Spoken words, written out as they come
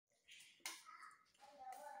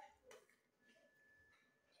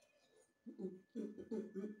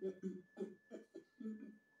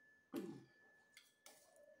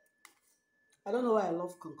I don't know why I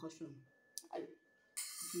love concussion.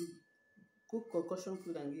 If you cook concussion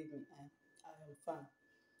food and give me, I am fan.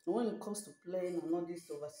 And when it comes to playing and all these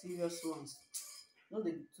over serious ones, no,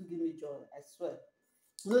 they to give me joy. I swear.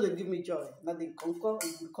 No, they give me joy. Now they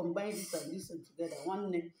combine this and together. One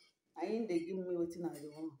name, I ain't they give me waiting I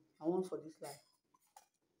want. I want for this life.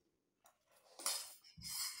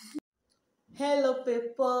 Hello,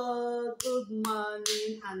 people. Good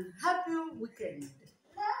morning and happy weekend.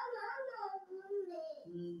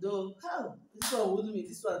 No, how this one wound me,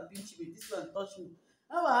 this one pinch me, this one touch me.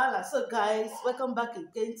 Oh, wahala. So, guys, welcome back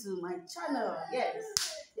again to my channel. Yes,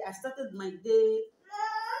 yeah, I started my day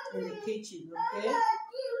in the kitchen. Okay,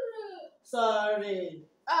 sorry.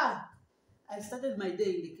 I started my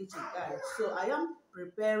day in the kitchen, guys. So I am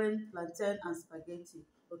preparing plantain and spaghetti.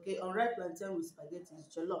 Okay, unripe plantain with spaghetti is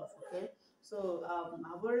jollof. Okay, so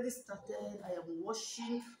I've already started. I am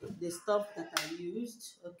washing the stuff that I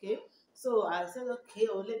used. Okay, so I said, okay,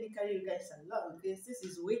 oh, let me carry you guys along. Okay, this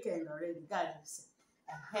is weekend already, guys.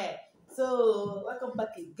 Ahead. So welcome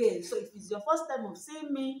back again. So if it's your first time of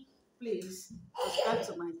seeing me, please subscribe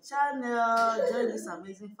to my channel. Join this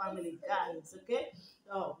amazing family, guys. Okay.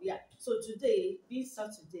 Oh yeah. So today, being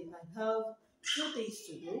Saturday, I have two things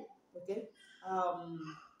to do. Okay.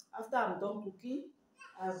 Um, After I'm done cooking,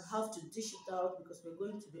 I have to dish it out because we're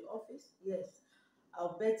going to the office. Yes,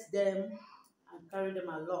 I'll bet them and carry them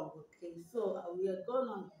along. Okay. So we are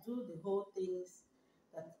gonna do the whole things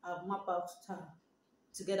that I've mapped out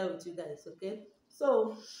together with you guys. Okay.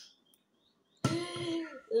 So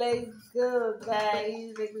let's go,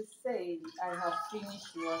 guys. Like we said, I have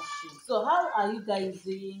finished washing. So, how are you guys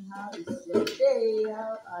doing? How is your day?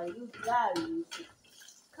 How are you guys?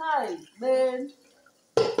 Kai, man,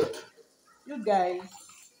 you guys,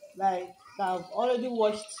 like, I've already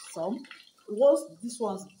washed some. Once this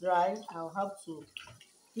one's dry, I'll have to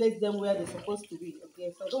place them where they're supposed to be.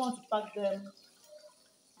 Okay, so I don't want to pack them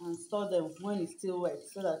and store them when it's still wet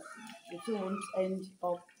so that the thing won't end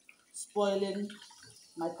up spoiling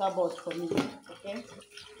my cupboard for me. Okay.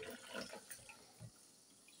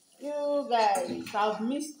 You guys, I've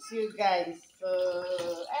missed you guys. So,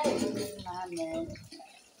 hey, man.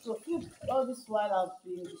 So, all this while I've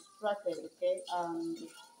been distracted, okay?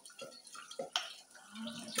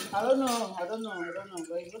 I don't know, but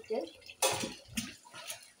it's okay.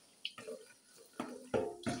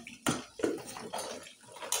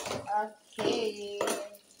 Okay,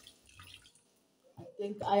 I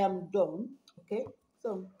think I am done, okay?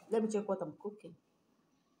 So, let me check what I'm cooking.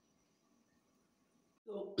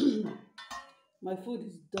 So, my food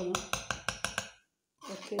is done,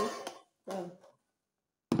 okay? Um,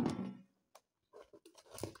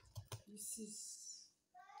 this is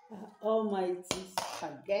almighty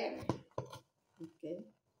spaghetti, okay?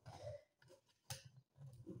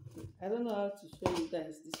 I don't know how to show you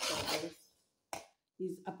guys this spaghetti.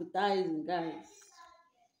 It's appetizing, guys.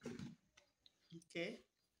 Okay,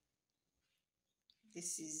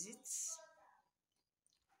 this is it.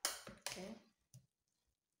 Okay,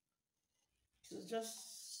 so just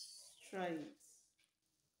try it.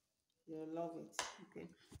 You'll love it. Okay,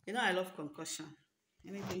 you know I love concussion.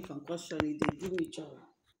 Anything concussion, it they give me joy.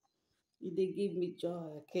 It they give me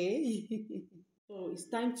joy. Okay. So it's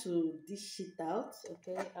time to dish it out.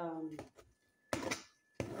 Okay.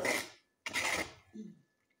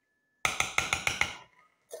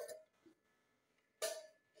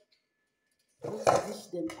 Let's dish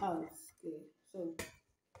them out. Okay. So,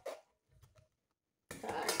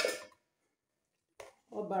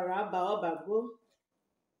 obaraba, obago.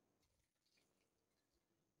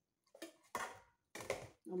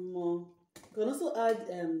 You can also add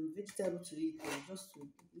vegetable to it, just to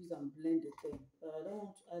use and blend the thing. But I don't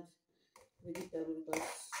want to add vegetable because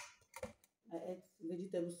I ate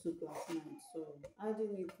vegetable soup last night. So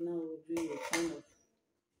adding it now will be a kind of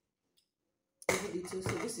heavy detail.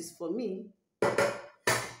 So this is for me.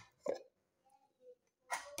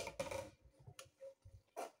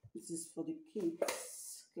 This is for the kids.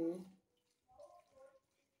 Okay.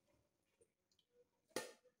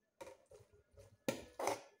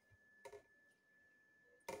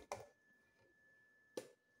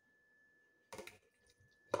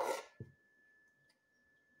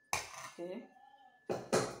 Okay.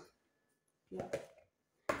 Yeah.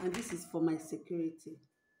 And this is for my security.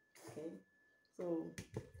 Okay. So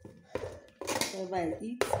whatever I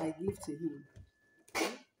eat, I give to him.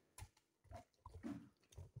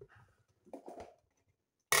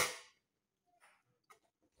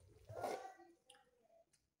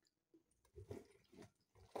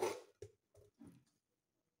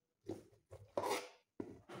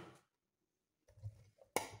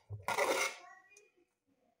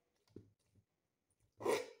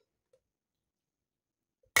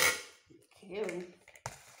 Okay,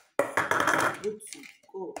 good to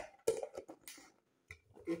go.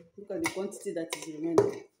 Okay, look at the quantity that is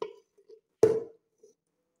remaining.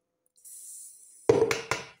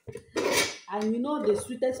 And you know the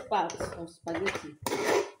sweetest part of spaghetti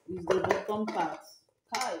is the bottom part.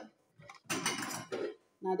 Kai.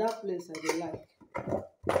 Now that place I dey like.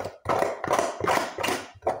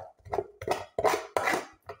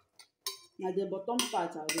 Now the bottom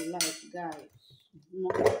part I dey like, guys.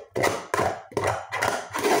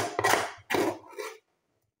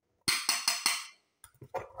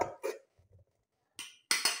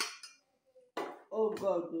 Oh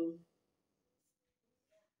God, oh.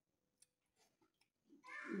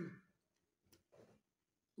 Mm,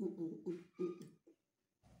 mm, mm, mm, mm.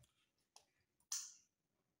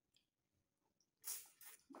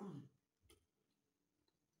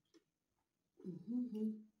 Mm-hmm.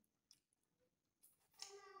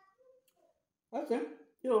 Okay,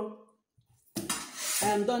 so I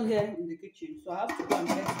am done here in the kitchen, so I have to go and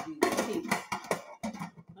get the kids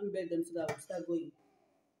and beg them so that we'll start going.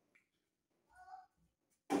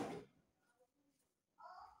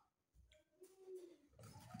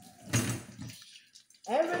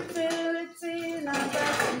 Everything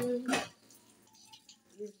about you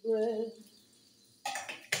is great.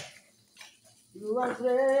 You are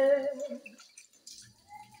great.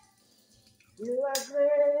 You are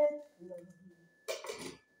great.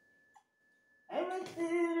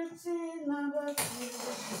 Everything about you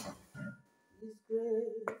is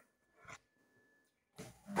great.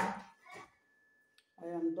 I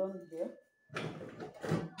am done here.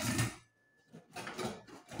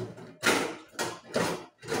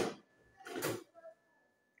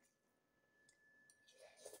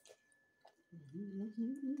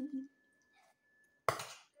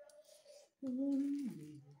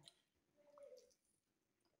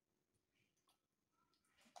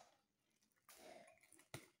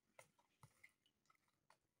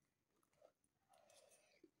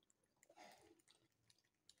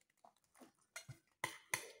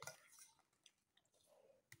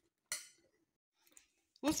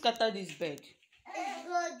 Who scattered this bed?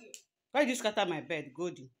 Goldie. Why did you scatter my bed,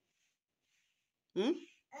 Goldie?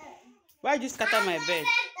 Why did you scatter my bed?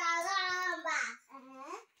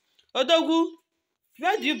 Odogu,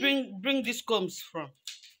 where do you bring these combs from?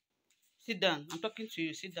 Sit down. I'm talking to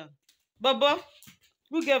you. Sit down. Bobo,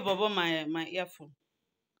 who gave Bobo my earphone?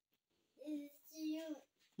 It's you.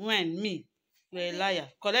 When? Me? You're a liar.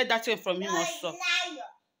 Collect that thing from him also.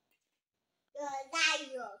 You're a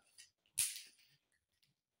liar.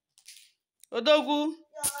 Odogu. You're a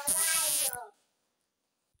liar.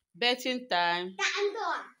 Betting time.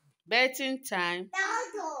 Betting time.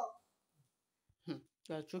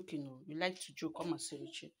 You are joking. Oh. You like to joke. Come and say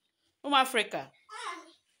it. Home Africa.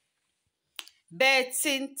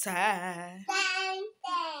 Betting time.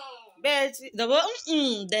 Betting.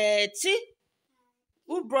 Dirty.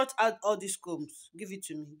 Who brought out all these combs? Give it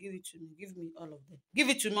to me. Give it to me. Give me all of them. Give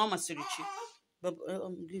it to me, Mama Sirichi. But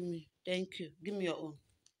give me. Thank you. Give me your own.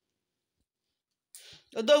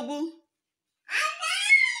 Odogu.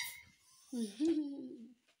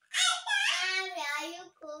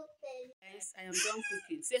 Guys, I am done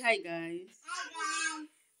cooking. Say hi, guys. Hi, guys.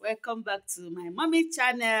 Welcome back to my mommy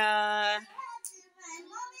channel.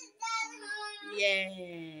 Yeah.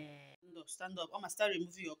 Stand up. I'm gonna start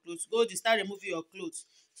removing your clothes. Go to start removing your clothes.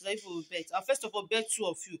 So that if we will bet. I'll first of all bet two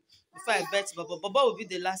of you before I bet Baba. Baba will be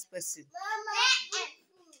the last person.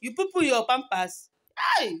 You poo your pampers.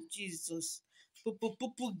 Ay, Jesus. Poo girl.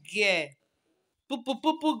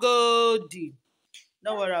 Poo Goldie.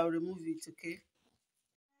 Don't worry, I'll remove it, okay?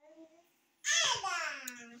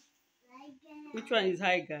 Which one is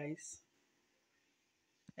high, guys?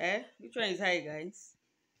 Which one is high, guys?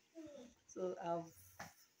 So I've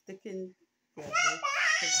taken their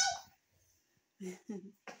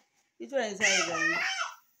Which one is high, guys?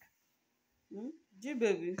 G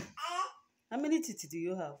baby. How many teeth do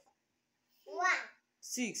you have? 1.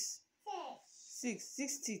 6.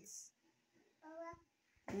 6 teeth.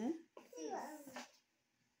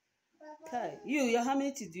 Kai, you how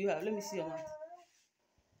many teeth do you have? Let me see your mouth.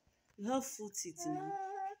 You have 4 teeth now.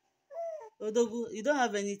 Odogu, you don't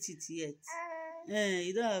have any teeth yet.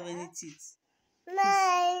 You don't have any teeth.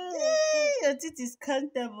 Your teeth is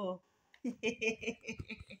countable.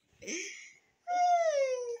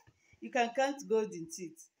 You can count golden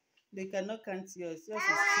teeth. They cannot count yours. Yours is 2.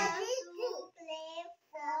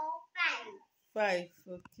 5.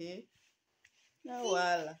 Okay. No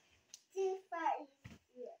wala. They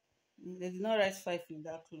did not write 5 in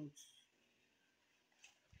that clothes.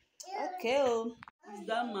 Okay. Is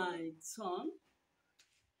that my turn?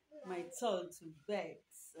 My turn to bet.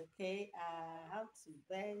 Okay, I have to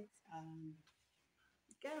bed and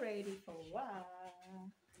get ready for work.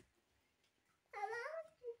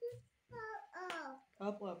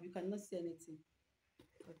 Up, you cannot see anything.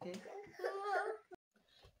 Okay.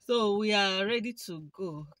 So we are ready to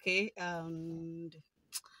go. Okay, and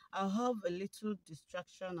I'll have a little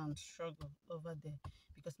distraction and struggle over there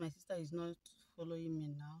because my sister is not following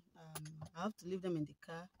me now. I have to leave them in the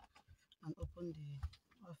car and open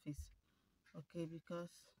the office. Okay, because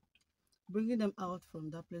bringing them out from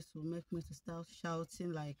that place will make me to start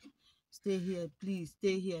shouting like, "Stay here, please,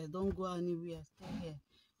 stay here, don't go anywhere, stay here."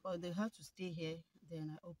 But they have to stay here. Then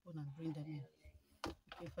I open and bring them in.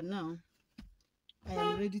 Okay, for now, I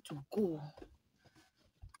am ready to go.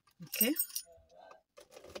 Okay.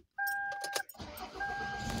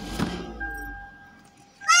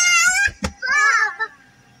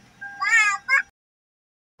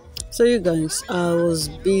 So you guys, I was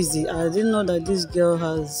busy. I didn't know that this girl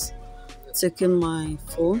has taken my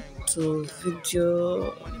phone to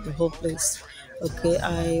video the whole place. Okay,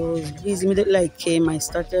 I was busy. Immediately I came, I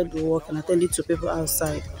started work and attended to people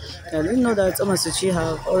outside. I didn't know that Omasuchi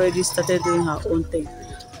have already started doing her own thing.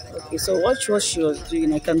 Okay, so watch what she was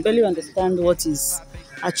doing. I can barely understand what is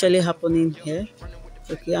actually happening here.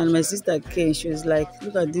 Okay, and my sister came, she was like,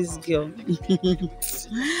 "Look at this girl."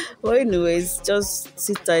 Well, anyways, just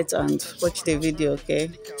sit tight and watch the video, okay?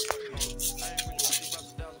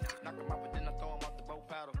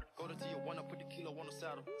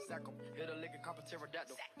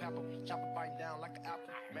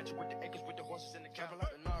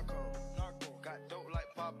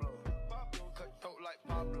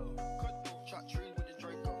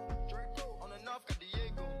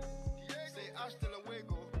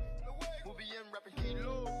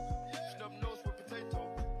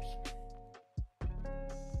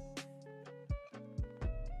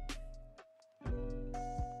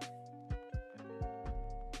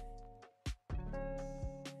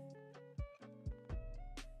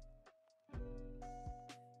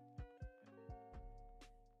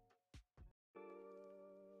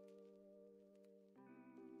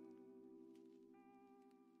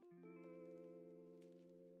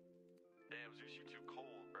 Damn, Zeus, you too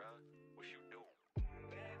cold, bruh. What you doing?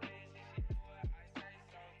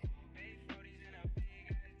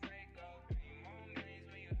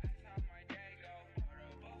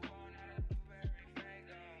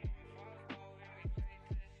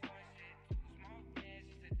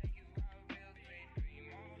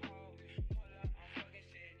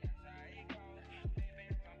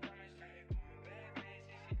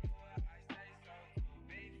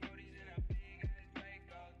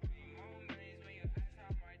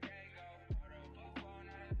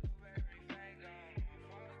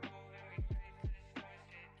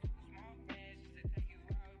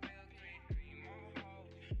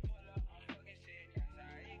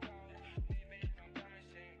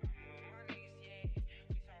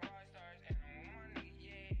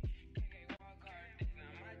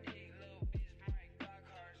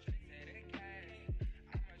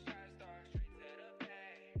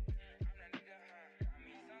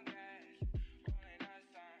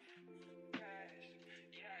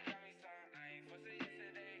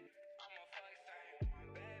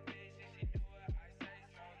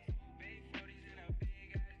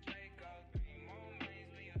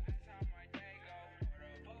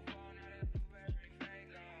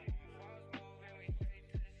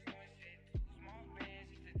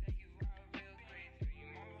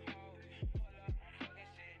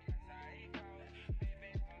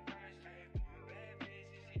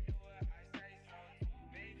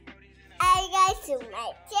 Hi guys to my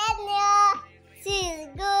channel. She's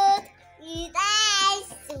good. You guys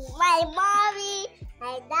to my mommy,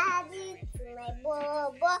 my daddy, to my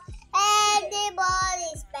bobo.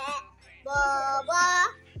 Everybody's back, bobo.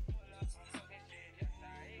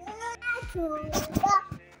 To the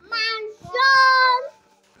mansion.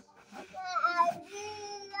 I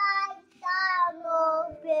feel like I'm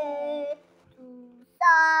over to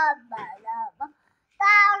Sabah.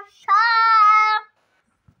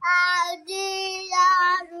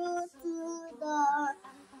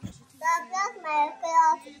 That's my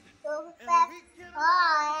favorite to say,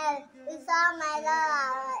 oh, it's on my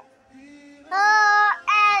life. Oh,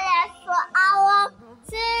 and it's for our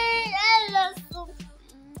see, and it's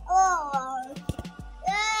oh.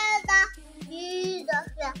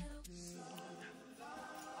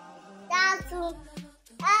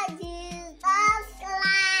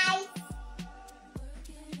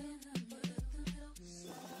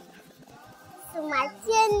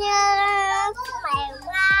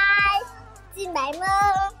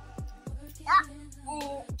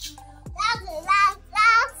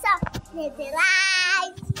 the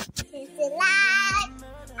light, the light,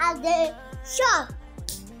 and the shop.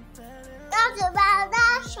 That's about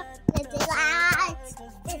that shop. The light,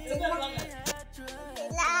 the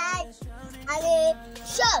light, and the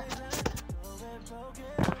shop.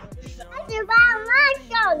 That's about my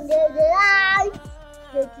shop. The light,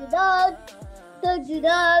 the light, the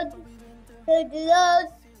light, the light,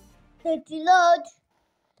 the light.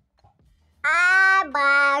 I'm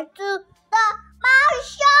back to the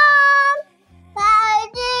mansion. I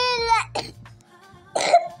did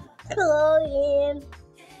to him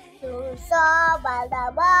to solve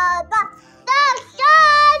the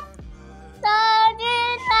sun.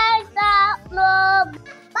 No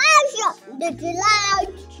mansion. The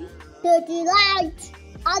delight,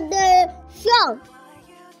 and the sun.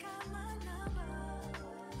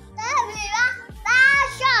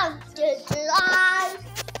 The delight.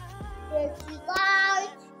 The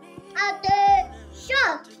light and the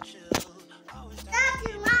shop. That's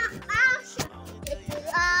my action. The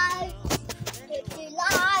light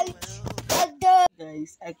and the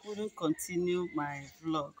Guys, I couldn't continue my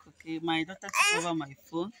vlog. Okay, my daughter took over my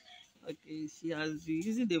phone. Okay, she has been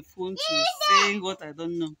using the phone to say what I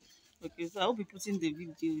don't know. Okay, so I'll be putting the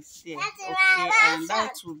videos there. Okay, and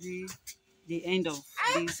that will be the end of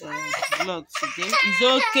this vlog today. It's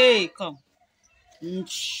okay. Come.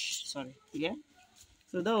 Sorry. Yeah.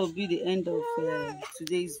 So that will be the end of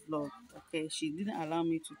today's vlog. Okay, she didn't allow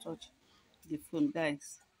me to touch the phone,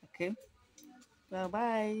 guys. Okay. Bye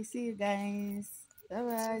bye. See you guys. Bye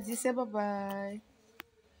bye. Just say bye bye.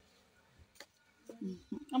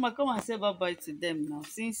 Mama, come and say bye bye to them now.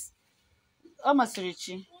 Since Mama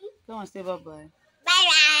Surichi, come and say bye bye. bye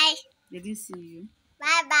bye. They didn't see you.